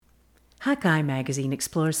Hakai magazine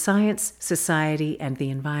explores science, society, and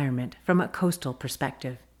the environment from a coastal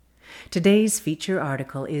perspective. Today's feature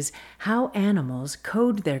article is How Animals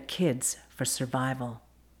Code Their Kids for Survival.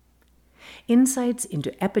 Insights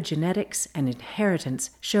into epigenetics and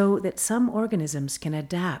inheritance show that some organisms can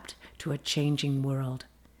adapt to a changing world.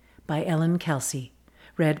 By Ellen Kelsey.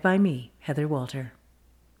 Read by me, Heather Walter.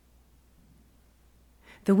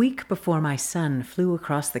 The week before my son flew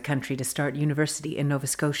across the country to start university in Nova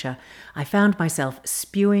Scotia, I found myself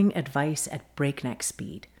spewing advice at breakneck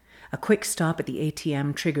speed. A quick stop at the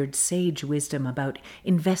ATM triggered sage wisdom about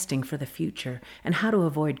investing for the future and how to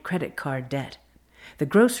avoid credit card debt. The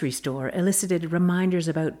grocery store elicited reminders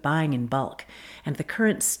about buying in bulk and the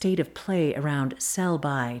current state of play around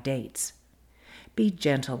sell-by dates. Be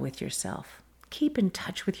gentle with yourself. Keep in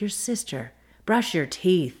touch with your sister. Brush your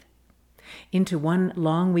teeth. Into one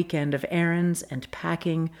long weekend of errands and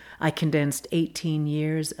packing, I condensed 18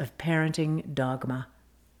 years of parenting dogma.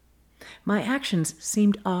 My actions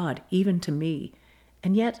seemed odd even to me,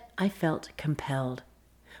 and yet I felt compelled.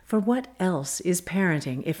 For what else is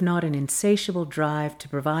parenting if not an insatiable drive to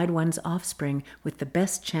provide one's offspring with the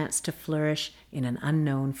best chance to flourish in an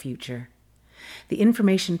unknown future? The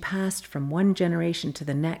information passed from one generation to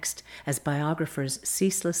the next, as biographers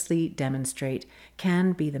ceaselessly demonstrate,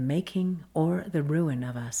 can be the making or the ruin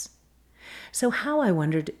of us. So how, I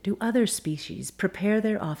wondered, do other species prepare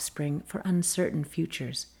their offspring for uncertain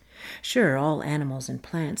futures? Sure, all animals and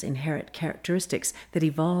plants inherit characteristics that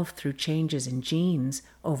evolve through changes in genes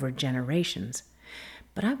over generations.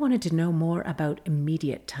 But I wanted to know more about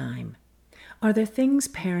immediate time. Are there things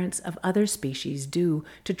parents of other species do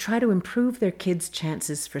to try to improve their kids'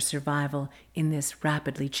 chances for survival in this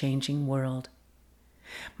rapidly changing world?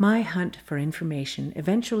 My hunt for information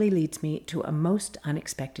eventually leads me to a most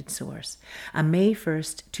unexpected source, a May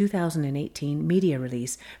 1st, 2018 media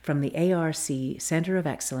release from the ARC Centre of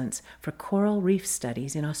Excellence for Coral Reef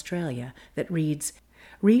Studies in Australia that reads,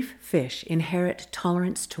 "Reef fish inherit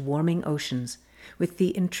tolerance to warming oceans," with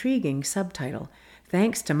the intriguing subtitle,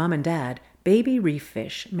 "Thanks to Mom and Dad, baby reef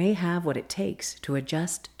fish may have what it takes to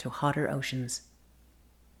adjust to hotter oceans."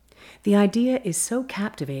 The idea is so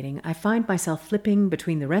captivating, I find myself flipping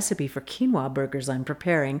between the recipe for quinoa burgers I'm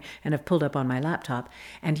preparing and have pulled up on my laptop,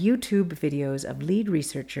 and YouTube videos of lead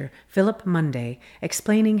researcher Philip Munday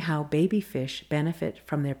explaining how baby fish benefit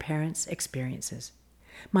from their parents' experiences.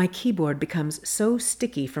 My keyboard becomes so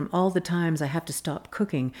sticky from all the times I have to stop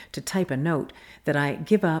cooking to type a note that I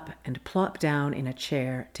give up and plop down in a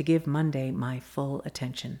chair to give Monday my full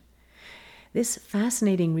attention. This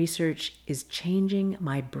fascinating research is changing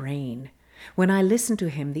my brain. When I listen to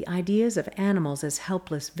him, the ideas of animals as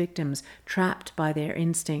helpless victims trapped by their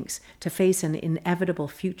instincts to face an inevitable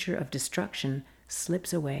future of destruction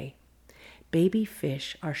slips away. Baby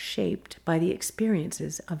fish are shaped by the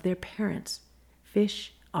experiences of their parents.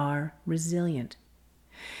 Fish are resilient.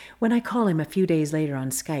 When I call him a few days later on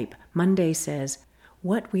Skype, Munday says,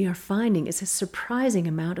 "What we are finding is a surprising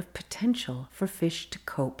amount of potential for fish to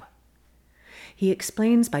cope." He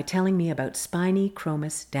explains by telling me about spiny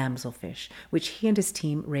chromis damselfish, which he and his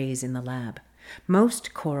team raise in the lab.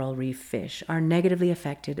 Most coral reef fish are negatively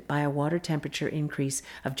affected by a water temperature increase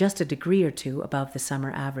of just a degree or two above the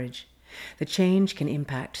summer average. The change can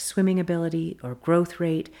impact swimming ability or growth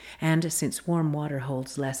rate, and since warm water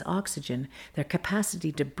holds less oxygen, their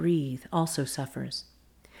capacity to breathe also suffers.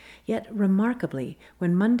 Yet, remarkably,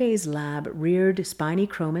 when Munday's lab reared spiny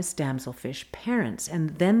chromis damselfish parents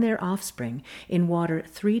and then their offspring in water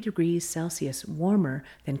 3 degrees Celsius warmer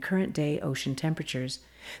than current-day ocean temperatures,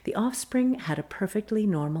 the offspring had a perfectly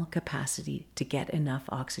normal capacity to get enough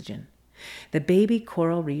oxygen. The baby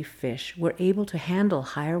coral reef fish were able to handle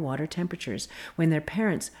higher water temperatures when their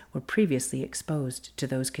parents were previously exposed to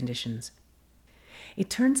those conditions.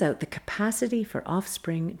 It turns out the capacity for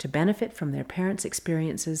offspring to benefit from their parents'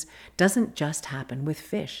 experiences doesn't just happen with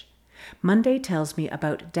fish. Munday tells me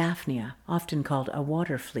about Daphnia, often called a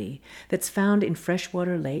water flea, that's found in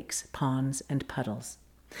freshwater lakes, ponds, and puddles.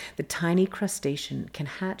 The tiny crustacean can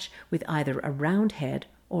hatch with either a round head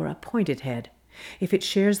or a pointed head. If it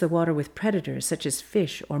shares the water with predators such as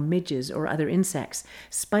fish or midges or other insects,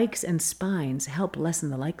 spikes and spines help lessen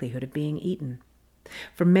the likelihood of being eaten.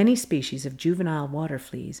 For many species of juvenile water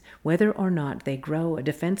fleas, whether or not they grow a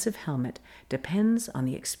defensive helmet depends on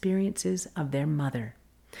the experiences of their mother.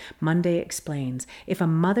 Munday explains, if a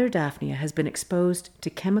mother Daphnia has been exposed to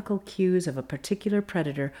chemical cues of a particular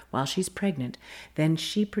predator while she's pregnant, then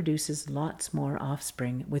she produces lots more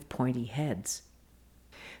offspring with pointy heads.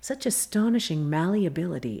 Such astonishing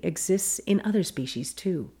malleability exists in other species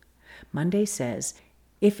too. Munday says,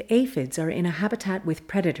 If aphids are in a habitat with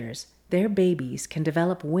predators, their babies can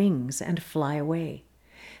develop wings and fly away.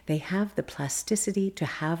 They have the plasticity to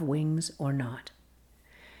have wings or not.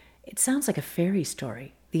 It sounds like a fairy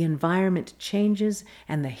story. The environment changes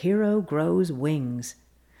and the hero grows wings.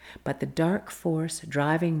 But the dark force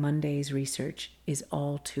driving Monday's research is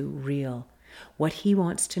all too real. What he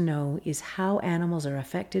wants to know is how animals are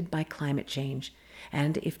affected by climate change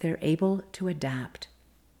and if they're able to adapt.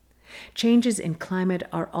 Changes in climate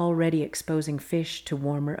are already exposing fish to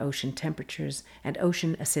warmer ocean temperatures and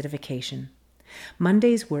ocean acidification.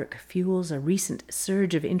 Monday's work fuels a recent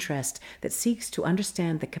surge of interest that seeks to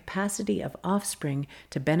understand the capacity of offspring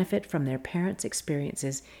to benefit from their parents'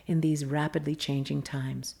 experiences in these rapidly changing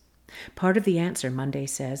times. Part of the answer, Monday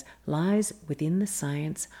says, lies within the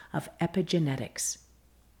science of epigenetics.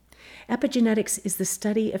 Epigenetics is the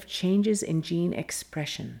study of changes in gene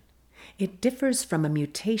expression. It differs from a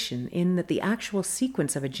mutation in that the actual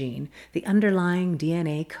sequence of a gene, the underlying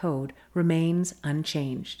DNA code, remains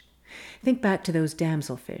unchanged. Think back to those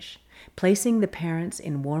damselfish. Placing the parents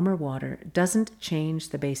in warmer water doesn't change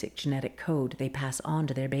the basic genetic code they pass on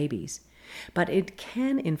to their babies, but it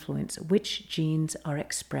can influence which genes are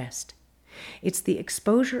expressed. It's the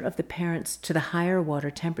exposure of the parents to the higher water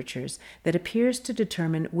temperatures that appears to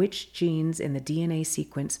determine which genes in the DNA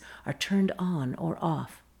sequence are turned on or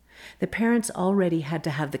off. The parents already had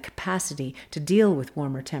to have the capacity to deal with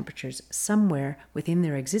warmer temperatures somewhere within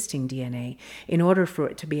their existing DNA in order for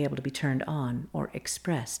it to be able to be turned on or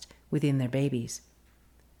expressed within their babies.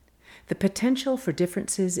 The potential for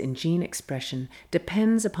differences in gene expression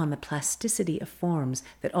depends upon the plasticity of forms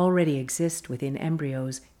that already exist within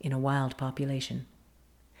embryos in a wild population.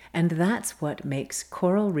 And that's what makes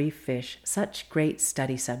coral reef fish such great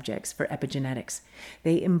study subjects for epigenetics.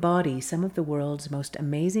 They embody some of the world's most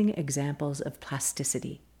amazing examples of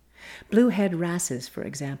plasticity. Bluehead wrasses, for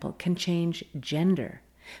example, can change gender.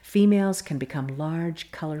 Females can become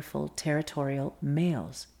large, colorful, territorial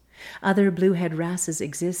males. Other bluehead wrasses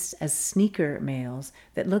exist as sneaker males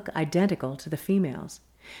that look identical to the females.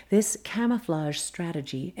 This camouflage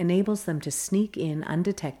strategy enables them to sneak in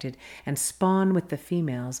undetected and spawn with the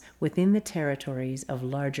females within the territories of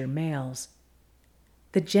larger males.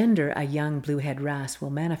 The gender a young bluehead wrasse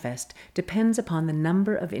will manifest depends upon the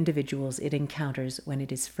number of individuals it encounters when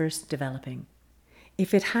it is first developing.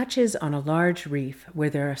 If it hatches on a large reef where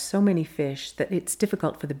there are so many fish that it's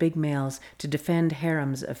difficult for the big males to defend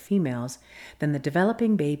harems of females, then the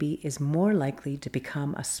developing baby is more likely to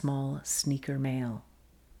become a small sneaker male.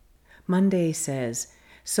 Monday says,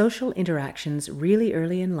 social interactions really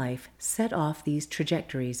early in life set off these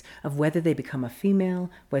trajectories of whether they become a female,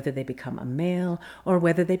 whether they become a male, or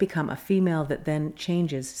whether they become a female that then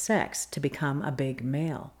changes sex to become a big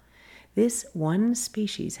male. This one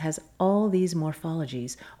species has all these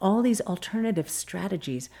morphologies, all these alternative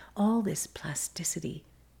strategies, all this plasticity.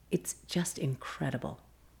 It's just incredible.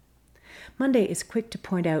 Monday is quick to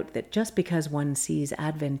point out that just because one sees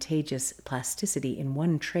advantageous plasticity in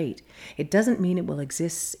one trait, it doesn't mean it will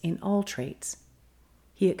exist in all traits.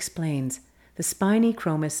 He explains, the spiny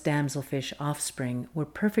chromis damselfish offspring were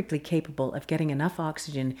perfectly capable of getting enough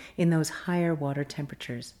oxygen in those higher water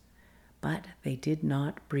temperatures, but they did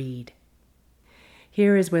not breed.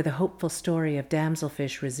 Here is where the hopeful story of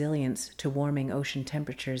damselfish resilience to warming ocean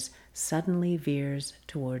temperatures suddenly veers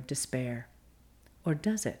toward despair. Or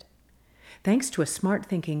does it? Thanks to a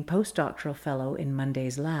smart-thinking postdoctoral fellow in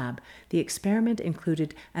Monday's lab, the experiment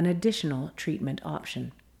included an additional treatment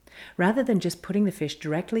option. Rather than just putting the fish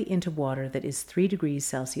directly into water that is 3 degrees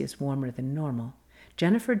Celsius warmer than normal,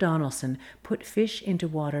 Jennifer Donaldson put fish into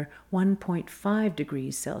water 1.5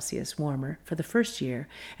 degrees Celsius warmer for the first year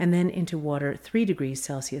and then into water 3 degrees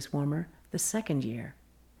Celsius warmer the second year.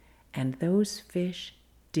 And those fish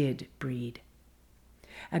did breed.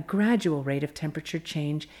 A gradual rate of temperature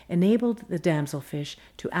change enabled the damselfish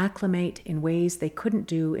to acclimate in ways they couldn't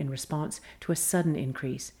do in response to a sudden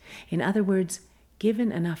increase. In other words,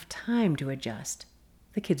 given enough time to adjust,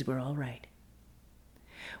 the kids were all right.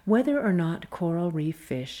 Whether or not coral reef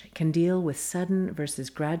fish can deal with sudden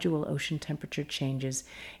versus gradual ocean temperature changes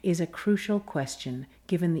is a crucial question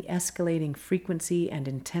given the escalating frequency and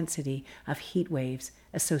intensity of heat waves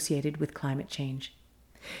associated with climate change.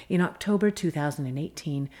 In October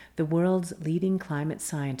 2018, the world's leading climate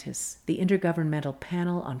scientists, the Intergovernmental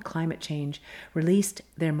Panel on Climate Change, released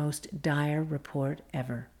their most dire report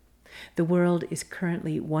ever. The world is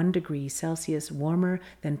currently 1 degree Celsius warmer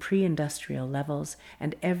than pre-industrial levels,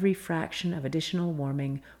 and every fraction of additional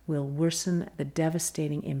warming will worsen the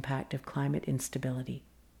devastating impact of climate instability.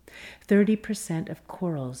 30% of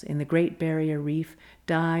corals in the Great Barrier Reef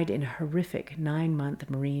died in a horrific 9-month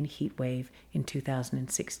marine heat wave in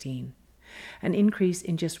 2016. An increase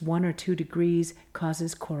in just 1 or 2 degrees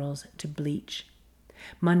causes corals to bleach.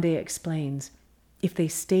 Monday explains, if they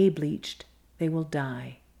stay bleached, they will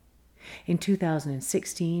die. In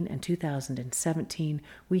 2016 and 2017,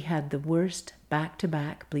 we had the worst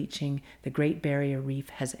back-to-back bleaching the Great Barrier Reef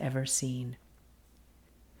has ever seen.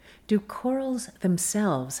 Do corals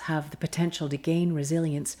themselves have the potential to gain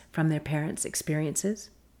resilience from their parents' experiences?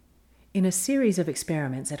 In a series of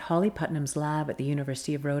experiments at Holly Putnam's lab at the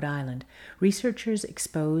University of Rhode Island, researchers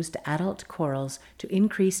exposed adult corals to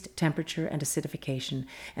increased temperature and acidification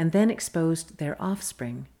and then exposed their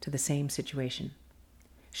offspring to the same situation.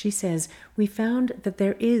 She says, we found that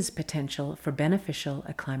there is potential for beneficial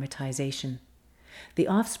acclimatization. The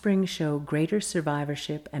offspring show greater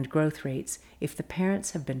survivorship and growth rates if the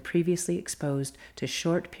parents have been previously exposed to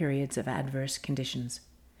short periods of adverse conditions.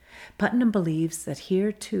 Putnam believes that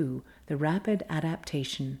here, too, the rapid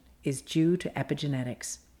adaptation is due to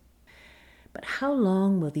epigenetics. But how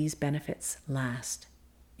long will these benefits last?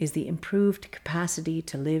 Is the improved capacity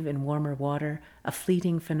to live in warmer water a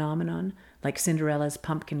fleeting phenomenon, like Cinderella's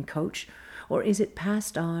pumpkin coach, or is it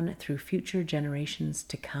passed on through future generations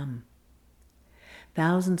to come?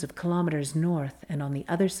 Thousands of kilometers north and on the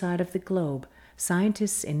other side of the globe,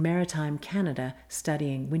 scientists in maritime Canada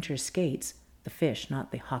studying winter skates, the fish,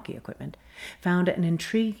 not the hockey equipment, found an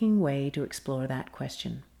intriguing way to explore that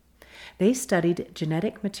question. They studied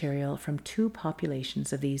genetic material from 2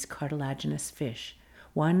 populations of these cartilaginous fish,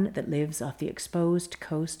 one that lives off the exposed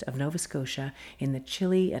coast of Nova Scotia in the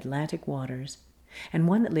chilly Atlantic waters, and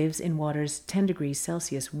one that lives in waters 10 degrees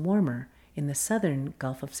Celsius warmer in the southern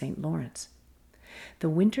Gulf of St. Lawrence. The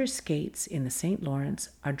winter skates in the St. Lawrence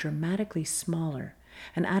are dramatically smaller,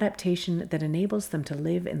 an adaptation that enables them to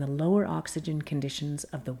live in the lower oxygen conditions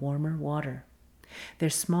of the warmer water. Their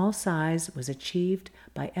small size was achieved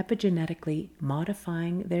by epigenetically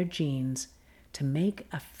modifying their genes to make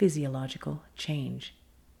a physiological change.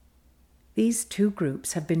 These 2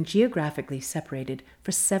 groups have been geographically separated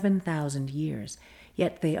for 7,000 years,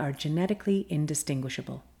 yet they are genetically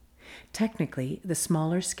indistinguishable. Technically, the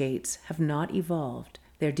smaller skates have not evolved.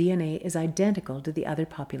 Their DNA is identical to the other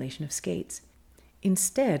population of skates.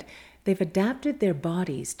 Instead, they've adapted their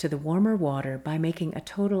bodies to the warmer water by making a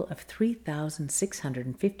total of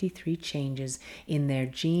 3,653 changes in their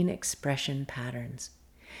gene expression patterns.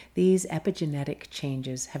 These epigenetic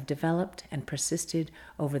changes have developed and persisted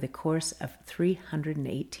over the course of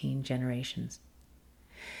 318 generations.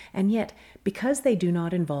 And yet, because they do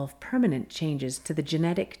not involve permanent changes to the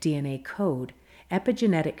genetic DNA code,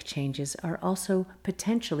 epigenetic changes are also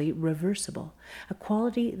potentially reversible, a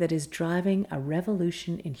quality that is driving a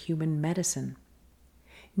revolution in human medicine.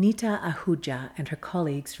 Nita Ahuja and her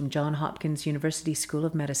colleagues from Johns Hopkins University School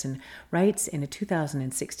of Medicine writes in a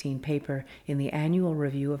 2016 paper in the Annual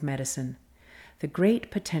Review of Medicine, the great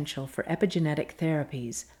potential for epigenetic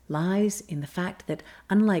therapies lies in the fact that,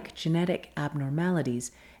 unlike genetic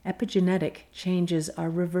abnormalities, epigenetic changes are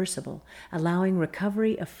reversible, allowing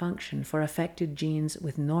recovery of function for affected genes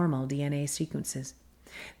with normal DNA sequences.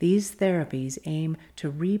 These therapies aim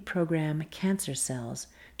to reprogram cancer cells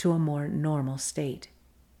to a more normal state.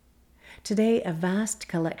 Today, a vast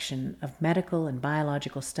collection of medical and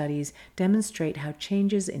biological studies demonstrate how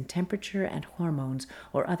changes in temperature and hormones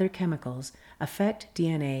or other chemicals affect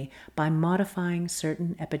DNA by modifying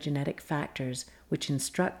certain epigenetic factors which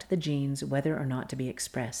instruct the genes whether or not to be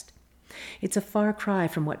expressed. It's a far cry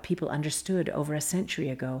from what people understood over a century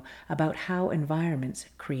ago about how environments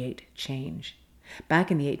create change.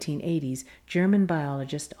 Back in the 1880s, German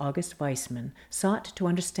biologist August Weismann sought to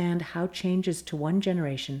understand how changes to one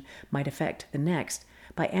generation might affect the next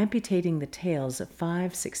by amputating the tails of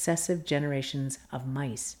 5 successive generations of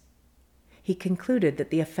mice. He concluded that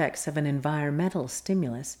the effects of an environmental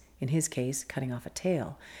stimulus, in his case cutting off a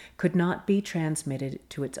tail, could not be transmitted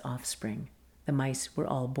to its offspring. The mice were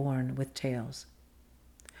all born with tails.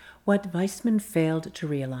 What Weismann failed to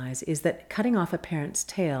realize is that cutting off a parent's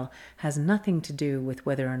tail has nothing to do with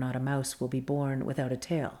whether or not a mouse will be born without a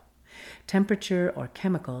tail. Temperature or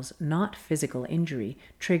chemicals, not physical injury,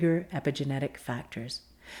 trigger epigenetic factors.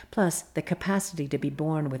 Plus, the capacity to be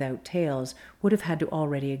born without tails would have had to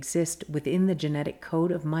already exist within the genetic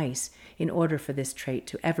code of mice in order for this trait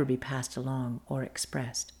to ever be passed along or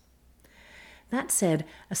expressed. That said,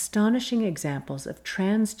 astonishing examples of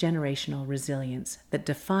transgenerational resilience that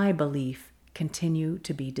defy belief continue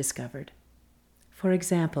to be discovered. For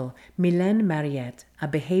example, Mylène Mariette, a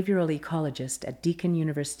behavioral ecologist at Deakin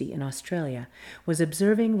University in Australia, was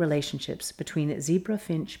observing relationships between zebra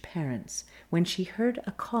finch parents when she heard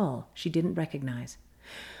a call she didn't recognize.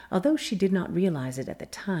 Although she did not realize it at the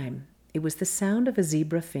time, it was the sound of a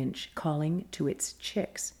zebra finch calling to its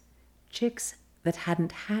chicks that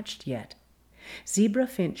hadn't hatched yet. Zebra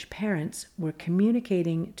finch parents were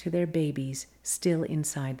communicating to their babies still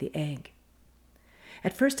inside the egg.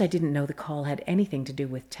 At first I didn't know the call had anything to do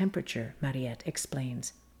with temperature, Mariette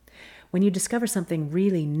explains. When you discover something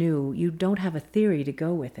really new, you don't have a theory to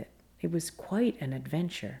go with it. It was quite an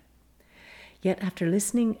adventure. Yet after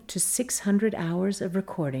listening to 600 hours of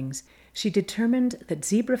recordings, she determined that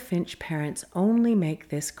zebra finch parents only make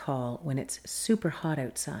this call when it's super hot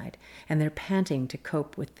outside and they're panting to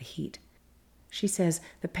cope with the heat. She says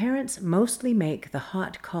the parents mostly make the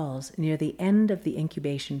hot calls near the end of the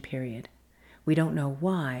incubation period. We don't know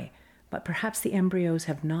why, but perhaps the embryos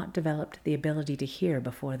have not developed the ability to hear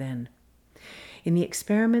before then. In the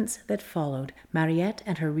experiments that followed, Mariette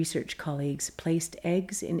and her research colleagues placed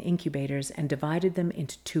eggs in incubators and divided them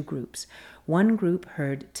into two groups. One group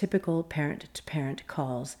heard typical parent-to-parent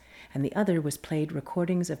calls, and the other was played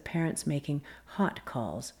recordings of parents making hot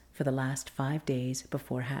calls for the last 5 days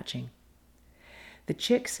before hatching. The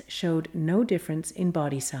chicks showed no difference in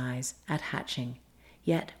body size at hatching.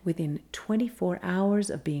 Yet within 24 hours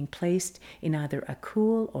of being placed in either a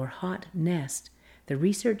cool or hot nest, the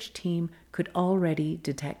research team could already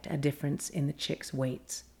detect a difference in the chicks'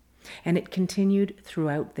 weights. And it continued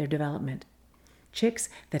throughout their development. Chicks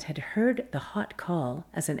that had heard the hot call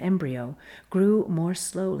as an embryo grew more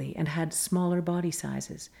slowly and had smaller body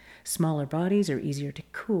sizes. Smaller bodies are easier to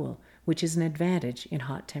cool, which is an advantage in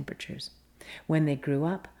hot temperatures. When they grew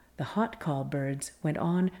up, the hot call birds went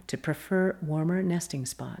on to prefer warmer nesting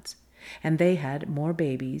spots, and they had more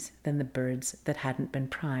babies than the birds that hadn't been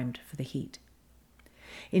primed for the heat.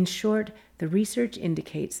 In short, the research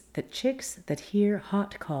indicates that chicks that hear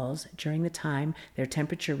hot calls during the time their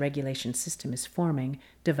temperature regulation system is forming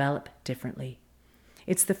develop differently.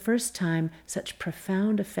 It's the first time such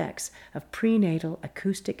profound effects of prenatal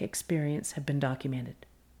acoustic experience have been documented.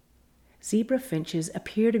 Zebra finches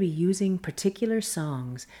appear to be using particular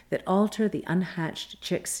songs that alter the unhatched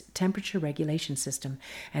chicks' temperature regulation system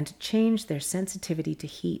and change their sensitivity to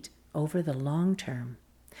heat over the long term.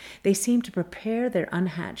 They seem to prepare their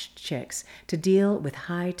unhatched chicks to deal with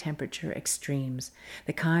high temperature extremes,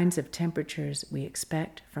 the kinds of temperatures we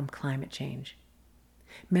expect from climate change.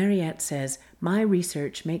 Mariette says, "My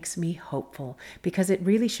research makes me hopeful because it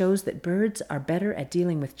really shows that birds are better at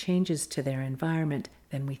dealing with changes to their environment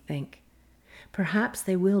than we think. Perhaps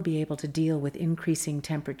they will be able to deal with increasing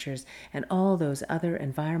temperatures and all those other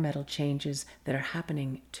environmental changes that are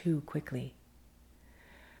happening too quickly."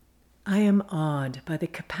 I am awed by the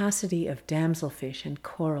capacity of damselfish and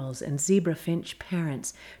corals and zebra finch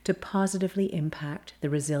parents to positively impact the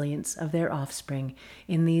resilience of their offspring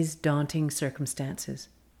in these daunting circumstances.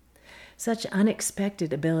 Such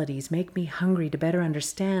unexpected abilities make me hungry to better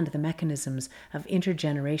understand the mechanisms of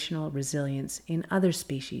intergenerational resilience in other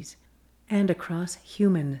species and across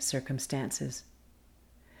human circumstances.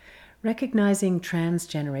 Recognizing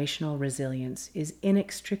transgenerational resilience is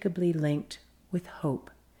inextricably linked with hope.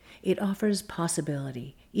 It offers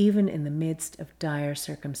possibility, even in the midst of dire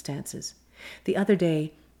circumstances. The other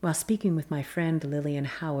day, while speaking with my friend Lillian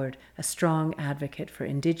Howard, a strong advocate for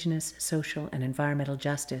Indigenous, social, and environmental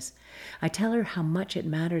justice, I tell her how much it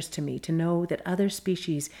matters to me to know that other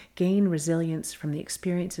species gain resilience from the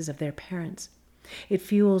experiences of their parents. It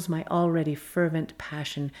fuels my already fervent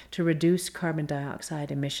passion to reduce carbon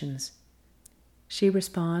dioxide emissions. She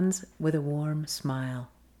responds with a warm smile.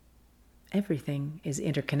 Everything is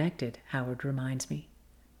interconnected, Howard reminds me.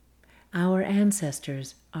 Our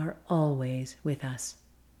ancestors are always with us.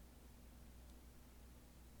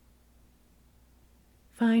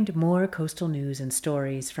 Find more coastal news and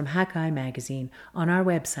stories from Hakai Magazine on our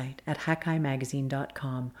website at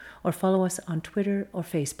hakaimagazine.com or follow us on Twitter or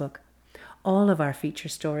Facebook. All of our feature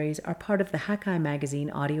stories are part of the Hakai Magazine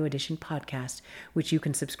Audio Edition podcast, which you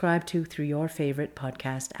can subscribe to through your favorite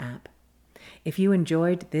podcast app. If you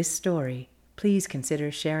enjoyed this story, please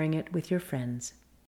consider sharing it with your friends.